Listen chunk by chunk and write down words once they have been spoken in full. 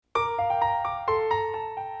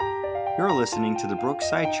You're listening to the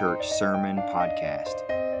Brookside Church Sermon Podcast.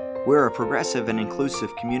 We're a progressive and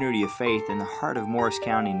inclusive community of faith in the heart of Morris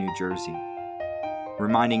County, New Jersey,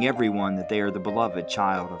 reminding everyone that they are the beloved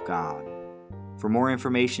child of God. For more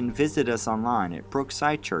information, visit us online at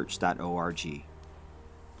brooksidechurch.org.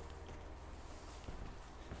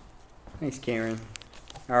 Thanks, Karen.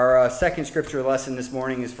 Our second scripture lesson this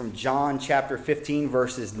morning is from John chapter 15,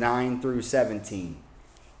 verses 9 through 17.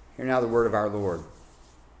 Hear now the word of our Lord.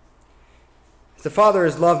 As the Father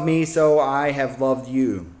has loved me, so I have loved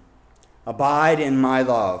you. Abide in my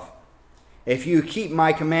love. If you keep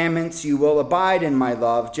my commandments, you will abide in my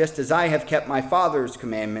love, just as I have kept my Father's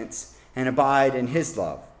commandments and abide in his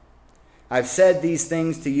love. I've said these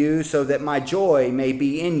things to you so that my joy may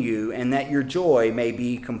be in you and that your joy may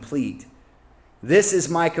be complete. This is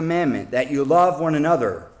my commandment, that you love one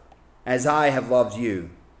another as I have loved you.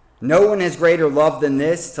 No one has greater love than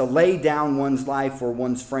this, to lay down one's life for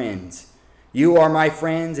one's friends. You are my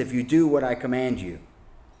friends if you do what I command you.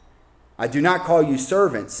 I do not call you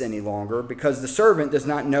servants any longer, because the servant does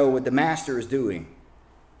not know what the master is doing.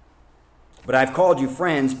 But I've called you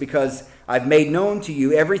friends because I've made known to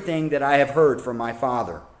you everything that I have heard from my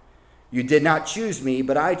Father. You did not choose me,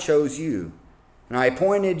 but I chose you, and I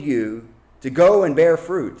appointed you to go and bear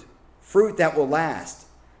fruit, fruit that will last,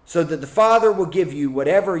 so that the Father will give you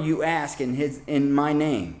whatever you ask in my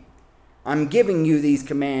name. I'm giving you these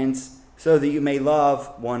commands so that you may love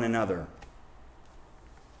one another.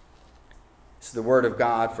 It's the word of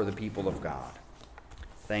God for the people of God.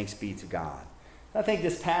 Thanks be to God. I think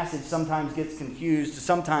this passage sometimes gets confused,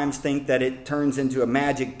 sometimes think that it turns into a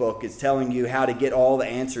magic book. It's telling you how to get all the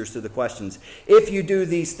answers to the questions. If you do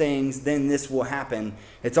these things, then this will happen.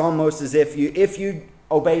 It's almost as if you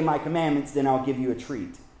obey my commandments, then I'll give you a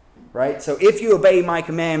treat. Right? So if you obey my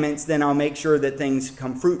commandments, then I'll make sure that things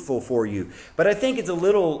come fruitful for you. But I think it's a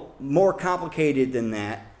little more complicated than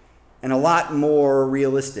that and a lot more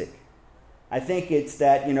realistic. I think it's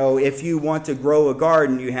that, if you want to grow a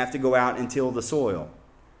garden, you have to go out and till the soil.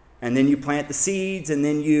 And then you plant the seeds, and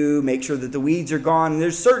then you make sure that the weeds are gone. And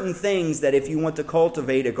there's certain things that if you want to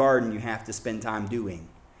cultivate a garden, you have to spend time doing.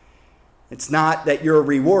 It's not that you're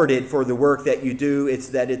rewarded for the work that you do, it's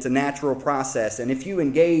that it's a natural process. And if you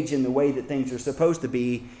engage in the way that things are supposed to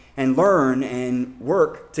be and learn and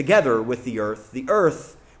work together with the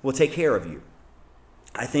earth will take care of you.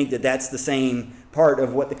 I think that that's the same part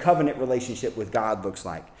of what the covenant relationship with God looks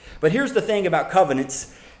like. But here's the thing about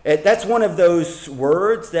covenants. That's one of those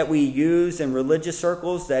words that we use in religious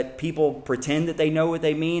circles that people pretend that they know what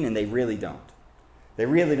they mean, and they really don't. They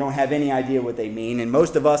really don't have any idea what they mean. And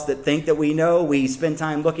most of us that think that we know, we spend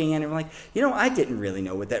time looking at it and we're like, I didn't really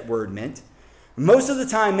know what that word meant. Most of the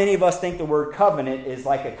time, many of us think the word covenant is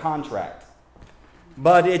like a contract.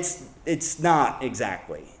 But it's not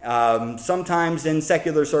exactly. Sometimes in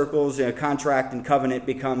secular circles, contract and covenant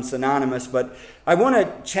become synonymous. But I want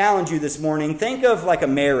to challenge you this morning. Think of like a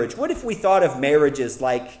marriage. What if we thought of marriage as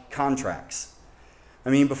like contracts?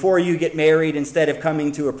 Before you get married, instead of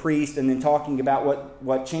coming to a priest and then talking about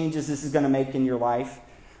what changes this is going to make in your life,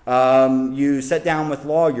 you sat down with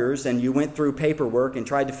lawyers and you went through paperwork and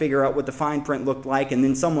tried to figure out what the fine print looked like, and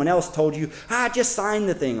then someone else told you, just sign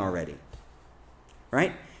the thing already.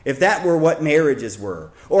 Right? If that were what marriages were.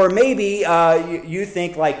 Or maybe you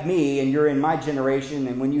think like me, and you're in my generation,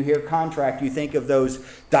 and when you hear contract, you think of those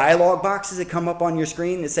dialogue boxes that come up on your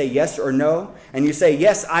screen that say yes or no. And you say,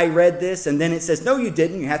 yes, I read this, and then it says, no, you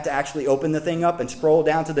didn't. You have to actually open the thing up and scroll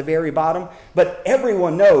down to the very bottom. But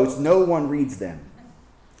everyone knows no one reads them.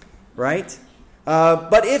 Right?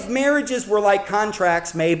 But if marriages were like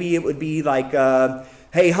contracts, maybe it would be like,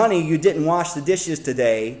 hey, honey, you didn't wash the dishes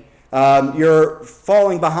today. You're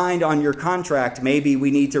falling behind on your contract. Maybe we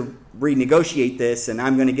need to renegotiate this, and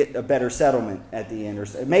I'm going to get a better settlement at the end. Or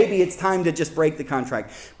maybe it's time to just break the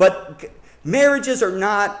contract. But marriages are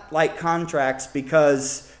not like contracts,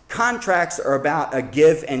 because contracts are about a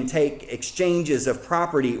give and take, exchanges of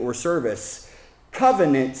property or service.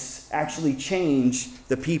 Covenants actually change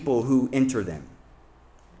the people who enter them.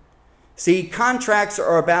 See, contracts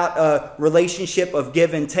are about a relationship of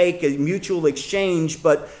give and take, a mutual exchange,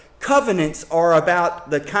 but covenants are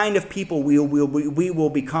about the kind of people we will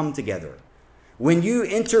become together. When you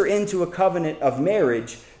enter into a covenant of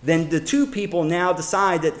marriage, then the two people now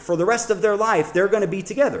decide that for the rest of their life, they're going to be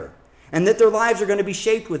together, and that their lives are going to be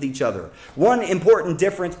shaped with each other. One important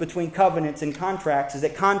difference between covenants and contracts is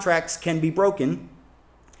that contracts can be broken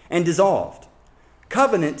and dissolved.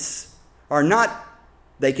 Covenants are not,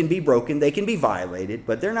 they can be broken, they can be violated,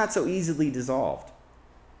 but they're not so easily dissolved.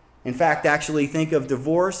 In fact, actually think of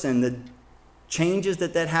divorce and the changes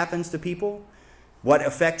that happens to people.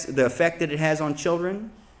 the effect that it has on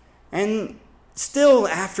children. And still,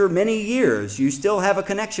 after many years, you still have a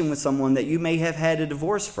connection with someone that you may have had a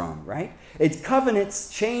divorce from, right? Covenants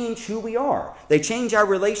change who we are. They change our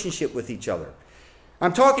relationship with each other.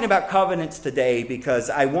 I'm talking about covenants today because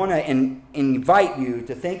I want to invite you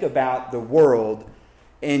to think about the world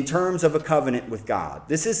in terms of a covenant with God.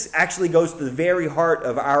 This actually goes to the very heart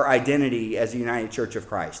of our identity as the United Church of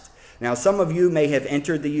Christ. Now, some of you may have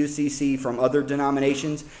entered the UCC from other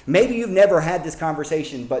denominations. Maybe you've never had this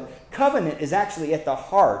conversation, but covenant is actually at the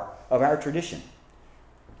heart of our tradition.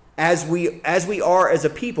 As we are as a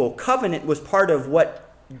people, covenant was part of what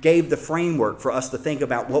gave the framework for us to think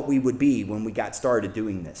about what we would be when we got started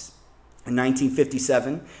doing this. In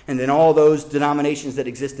 1957, and then all those denominations that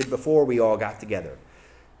existed before we all got together.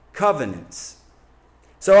 Covenants.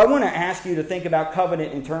 So I want to ask you to think about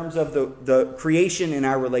covenant in terms of the creation in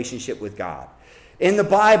our relationship with God. In the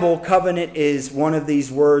Bible, covenant is one of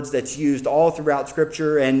these words that's used all throughout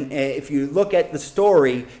Scripture. And if you look at the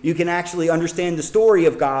story, you can actually understand the story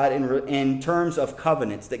of God in terms of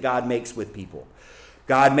covenants that God makes with people.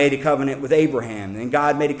 God made a covenant with Abraham. Then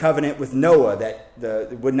God made a covenant with Noah that there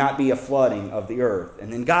would not be a flooding of the earth.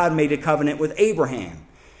 And then God made a covenant with Abraham.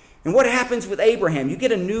 And what happens with Abraham? You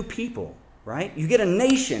get a new people. Right? You get a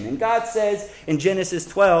nation. And God says in Genesis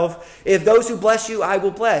 12, if those who bless you, I will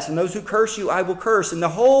bless. And those who curse you, I will curse. And the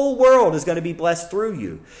whole world is going to be blessed through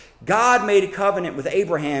you. God made a covenant with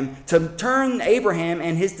Abraham to turn Abraham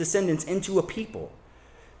and his descendants into a people.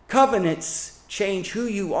 Covenants change who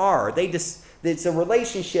you are. It's a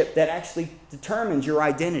relationship that actually determines your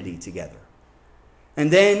identity together. And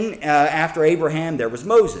then after Abraham, there was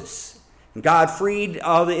Moses. And God freed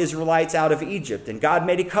all the Israelites out of Egypt. And God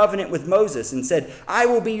made a covenant with Moses and said, I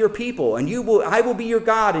will be your people, and I will be your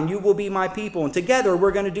God, and you will be my people. And together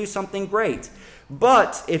we're going to do something great.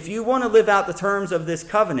 But if you want to live out the terms of this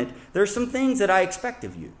covenant, there's some things that I expect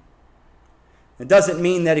of you. It doesn't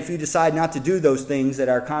mean that if you decide not to do those things that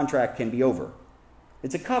our contract can be over.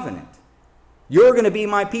 It's a covenant. You're going to be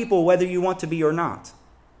my people whether you want to be or not.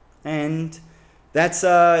 And that's,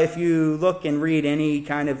 if you look and read any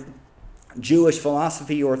kind of Jewish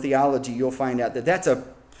philosophy or theology, you'll find out that that's a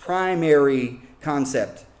primary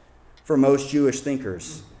concept for most Jewish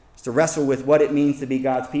thinkers. It's to wrestle with what it means to be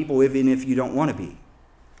God's people, even if you don't want to be.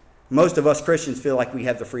 Most of us Christians feel like we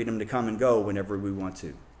have the freedom to come and go whenever we want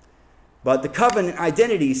to. But the covenant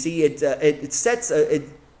identity, see, it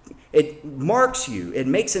marks you. It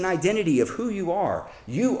makes an identity of who you are.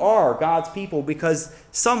 You are God's people because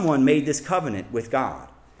someone made this covenant with God.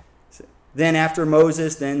 Then after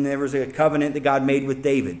Moses, then there was a covenant that God made with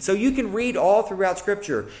David. So you can read all throughout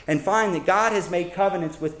Scripture and find that God has made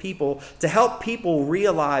covenants with people to help people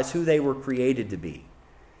realize who they were created to be.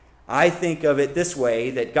 I think of it this way,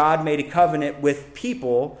 that God made a covenant with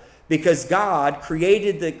people because God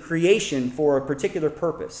created the creation for a particular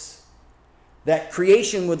purpose. That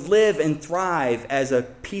creation would live and thrive as a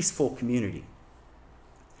peaceful community.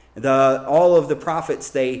 All of the prophets,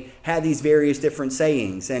 they had these various different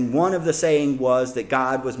sayings. And one of the saying was that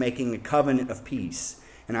God was making a covenant of peace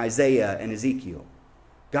in Isaiah and Ezekiel.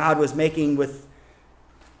 God was making with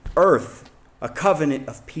earth a covenant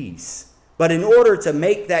of peace. But in order to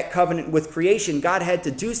make that covenant with creation, God had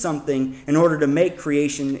to do something in order to make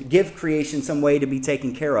creation, give creation some way to be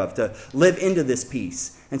taken care of, to live into this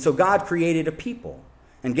peace. And so God created a people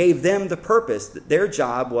and gave them the purpose that their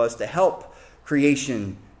job was to help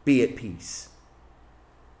creation be at peace.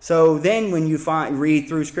 So then when you read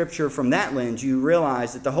through Scripture from that lens, you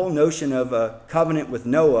realize that the whole notion of a covenant with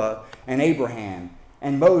Noah and Abraham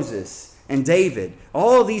and Moses and David,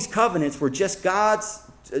 all of these covenants were just God's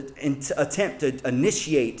attempt to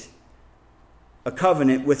initiate a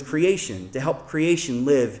covenant with creation to help creation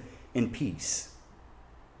live in peace.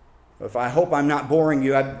 I hope I'm not boring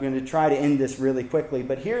you. I'm going to try to end this really quickly.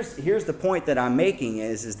 But here's the point that I'm making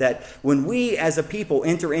is that when we as a people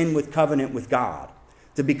enter in with covenant with God,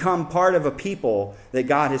 to become part of a people that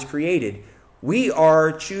God has created, we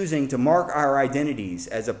are choosing to mark our identities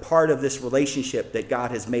as a part of this relationship that God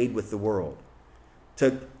has made with the world.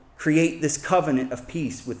 To create this covenant of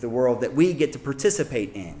peace with the world that we get to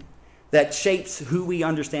participate in, that shapes who we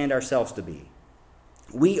understand ourselves to be.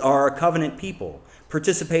 We are a covenant people,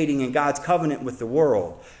 participating in God's covenant with the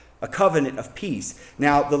world, a covenant of peace.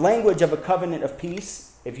 Now, the language of a covenant of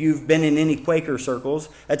peace, if you've been in any Quaker circles,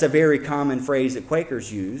 that's a very common phrase that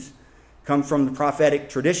Quakers use, comes from the prophetic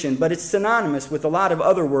tradition, but it's synonymous with a lot of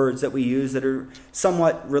other words that we use that are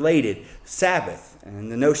somewhat related. Sabbath,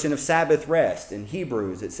 and the notion of Sabbath rest. In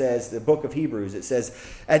Hebrews, it says, the book of Hebrews, it says,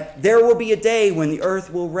 there will be a day when the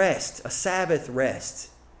earth will rest, a Sabbath rest.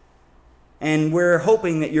 And we're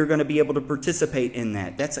hoping that you're going to be able to participate in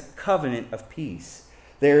that. That's a covenant of peace.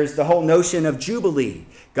 There's the whole notion of Jubilee.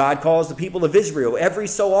 God calls the people of Israel every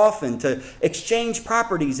so often to exchange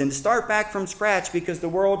properties and to start back from scratch because the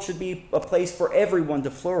world should be a place for everyone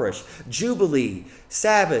to flourish. Jubilee,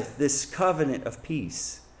 Sabbath, this covenant of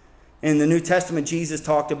peace. In the New Testament, Jesus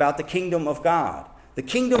talked about the kingdom of God. The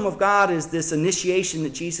kingdom of God is this initiation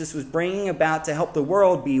that Jesus was bringing about to help the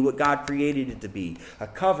world be what God created it to be, a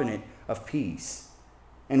covenant of peace.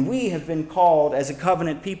 And we have been called as a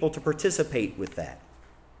covenant people to participate with that.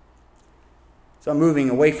 So I'm moving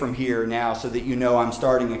away from here now so that you know I'm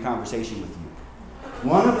starting a conversation with you.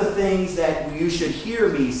 One of the things that you should hear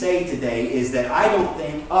me say today is that I don't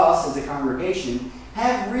think us as a congregation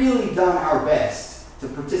have really done our best to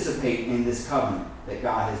participate in this covenant that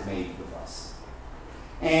God has made with us.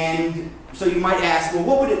 And so you might ask, well,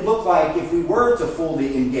 what would it look like if we were to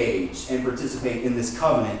fully engage and participate in this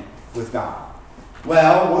covenant with God?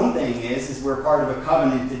 Well, one thing is we're part of a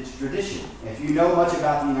covenanted tradition. If you know much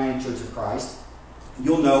about the United Church of Christ,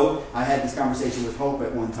 you'll know, I had this conversation with Hope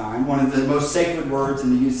at one time, one of the most sacred words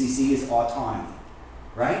in the UCC is autonomy,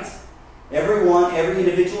 right? Everyone, every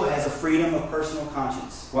individual has a freedom of personal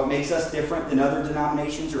conscience. What makes us different than other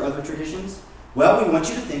denominations or other traditions? Well, we want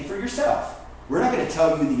you to think for yourself. We're not going to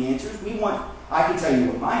tell you the answers. I can tell you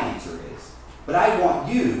what my answer is, but I want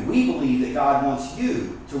you, we believe that God wants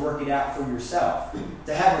you to work it out for yourself,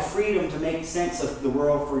 to have a freedom to make sense of the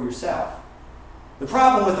world for yourself. The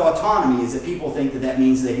problem with autonomy is that people think that that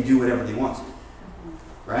means they can do whatever they want to,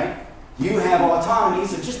 right? You have autonomy,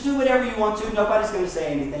 so just do whatever you want to. Nobody's going to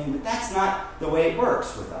say anything, but that's not the way it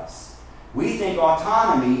works with us. We think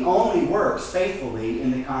autonomy only works faithfully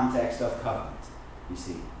in the context of covenant, you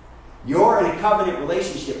see. You're in a covenant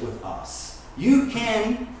relationship with us. You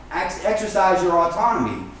can exercise your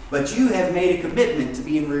autonomy, but you have made a commitment to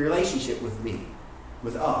be in a relationship with me,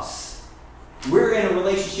 with us. We're in a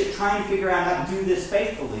relationship trying to figure out how to do this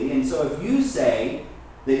faithfully. And so if you say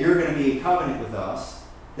that you're going to be in covenant with us,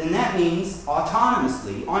 then that means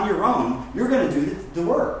autonomously, on your own, you're going to do the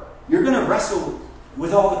work. You're going to wrestle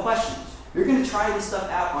with all the questions. You're going to try this stuff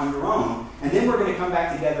out on your own, and then we're going to come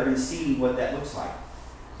back together and see what that looks like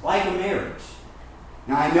a marriage.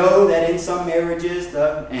 Now, I know that in some marriages,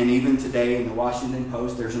 and even today in the Washington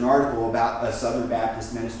Post, there's an article about a Southern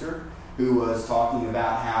Baptist minister who was talking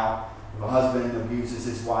about how if a husband abuses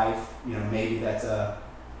his wife, maybe that's an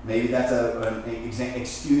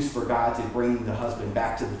excuse for God to bring the husband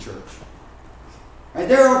back to the church. Right?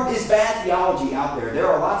 There is bad theology out there. There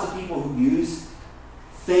are lots of people who use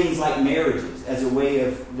things like marriages as a way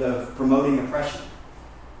of promoting oppression.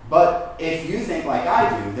 But if you think like I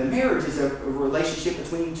do, then marriage is a relationship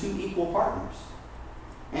between two equal partners.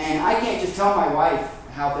 And I can't just tell my wife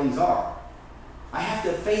how things are. I have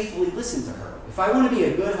to faithfully listen to her. If I want to be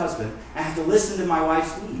a good husband, I have to listen to my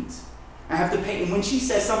wife's needs. I have to pay, and when she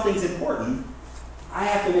says something's important, I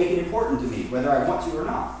have to make it important to me, whether I want to or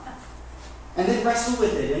not. And then wrestle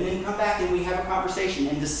with it, and then come back and we have a conversation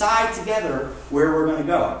and decide together where we're going to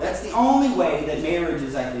go. That's the only way that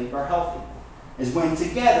marriages, I think, are healthy, is when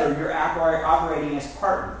together you're operating as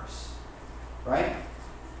partners, right?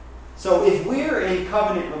 So if we're in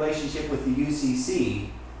covenant relationship with the UCC,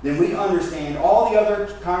 then we understand all the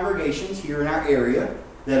other congregations here in our area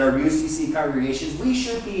that are UCC congregations. We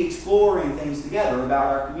should be exploring things together about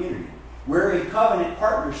our community. We're in covenant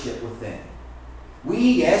partnership with them.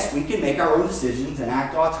 We can make our own decisions and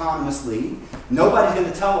act autonomously. Nobody's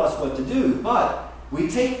going to tell us what to do, but we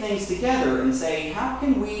take things together and say, how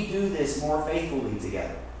can we do this more faithfully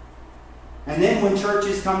together? And then when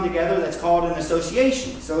churches come together, that's called an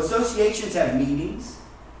association. So associations have meetings.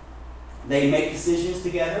 They make decisions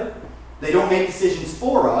together. They don't make decisions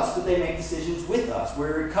for us, but they make decisions with us.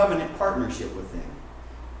 We're in covenant partnership with them.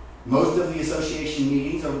 Most of the association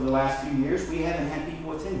meetings over the last few years, we haven't had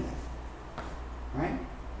people attend them. Right?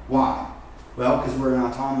 Why? Well, because we're an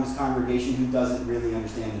autonomous congregation who doesn't really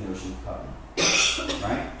understand the notion of covenant.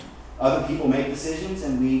 Right? Other people make decisions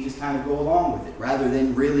and we just kind of go along with it rather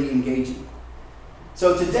than really engaging.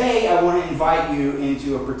 So today I want to invite you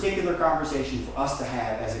into a particular conversation for us to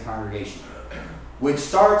have as a congregation, which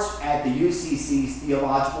starts at the UCC's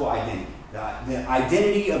theological identity, the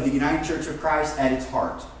identity of the United Church of Christ at its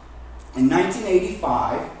heart. In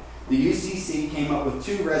 1985, the UCC came up with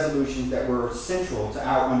two resolutions that were central to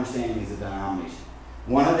our understanding as a denomination.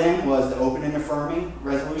 One of them was the open and affirming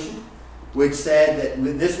resolution, which said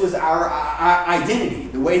that this was our identity,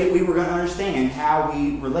 the way that we were going to understand how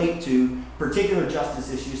we relate to particular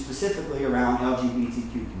justice issues, specifically around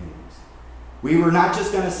LGBTQ communities. We were not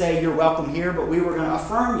just going to say you're welcome here, but we were going to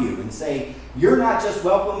affirm you and say you're not just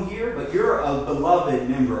welcome here, but you're a beloved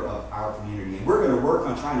member of our community. And we're going to work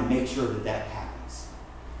on trying to make sure that that happens.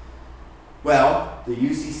 Well, the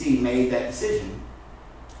UCC made that decision,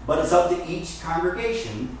 but it's up to each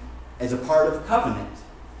congregation as a part of covenant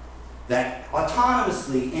that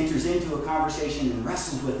autonomously enters into a conversation and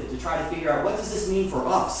wrestles with it to try to figure out what does this mean for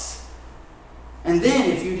us. And then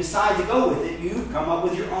if you decide to go with it, you come up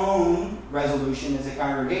with your own resolution as a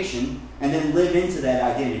congregation and then live into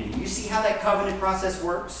that identity. You see how that covenant process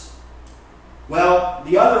works? Well,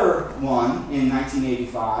 the other one in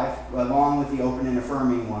 1985, along with the open and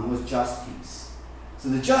affirming one, was just peace. So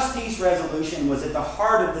the just peace resolution was at the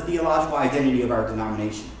heart of the theological identity of our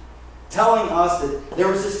denomination, telling us that there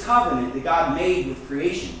was this covenant that God made with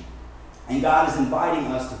creation, and God is inviting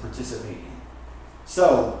us to participate in.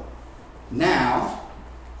 So, now,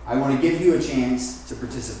 I want to give you a chance to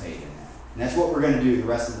participate in that. And that's what we're going to do the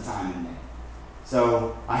rest of the time in May.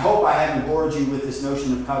 So, I hope I haven't bored you with this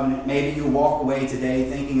notion of covenant. Maybe you'll walk away today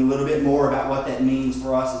thinking a little bit more about what that means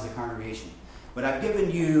for us as a congregation. But I've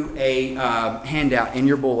given you a handout in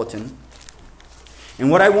your bulletin. And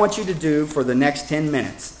what I want you to do for the next 10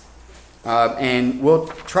 minutes, and we'll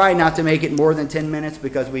try not to make it more than 10 minutes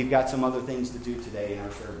because we've got some other things to do today in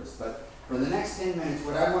our service. But for the next 10 minutes,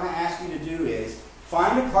 what I want to ask you to do is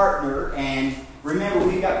find a partner, and remember,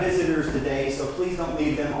 we've got visitors today, so please don't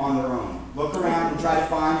leave them on their own. Look around and try to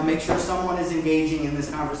find and make sure someone is engaging in this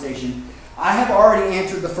conversation. I have already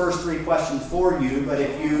answered the first 3 questions for you, but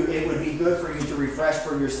it would be good for you to refresh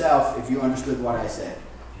for yourself if you understood what I said.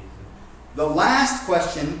 The last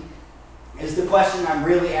question is the question I'm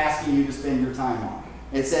really asking you to spend your time on.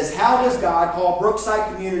 It says, how does God call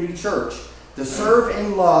Brookside Community Church to serve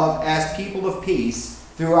and love as people of peace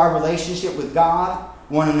through our relationship with God,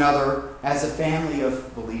 one another, as a family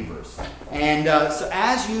of believers? And so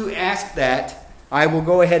as you ask that, I will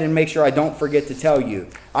go ahead and make sure I don't forget to tell you.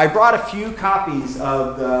 I brought a few copies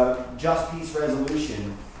of the Just Peace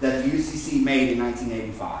resolution that the UCC made in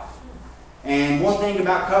 1985. And one thing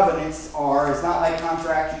about covenants it's not like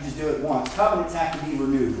contracts, you just do it once. Covenants have to be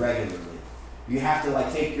renewed regularly. You have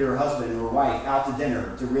to take your husband or wife out to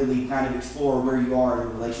dinner to really kind of explore where you are in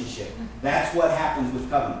a relationship. That's what happens with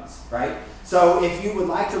covenants, right? So if you would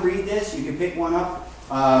like to read this, you can pick one up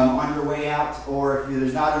on your way out, or if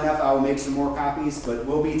there's not enough, I will make some more copies, but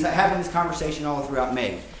we'll be having this conversation all throughout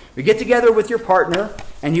May. We get together with your partner,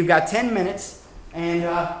 and you've got 10 minutes, and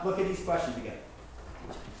look at these questions together.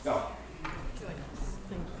 Go.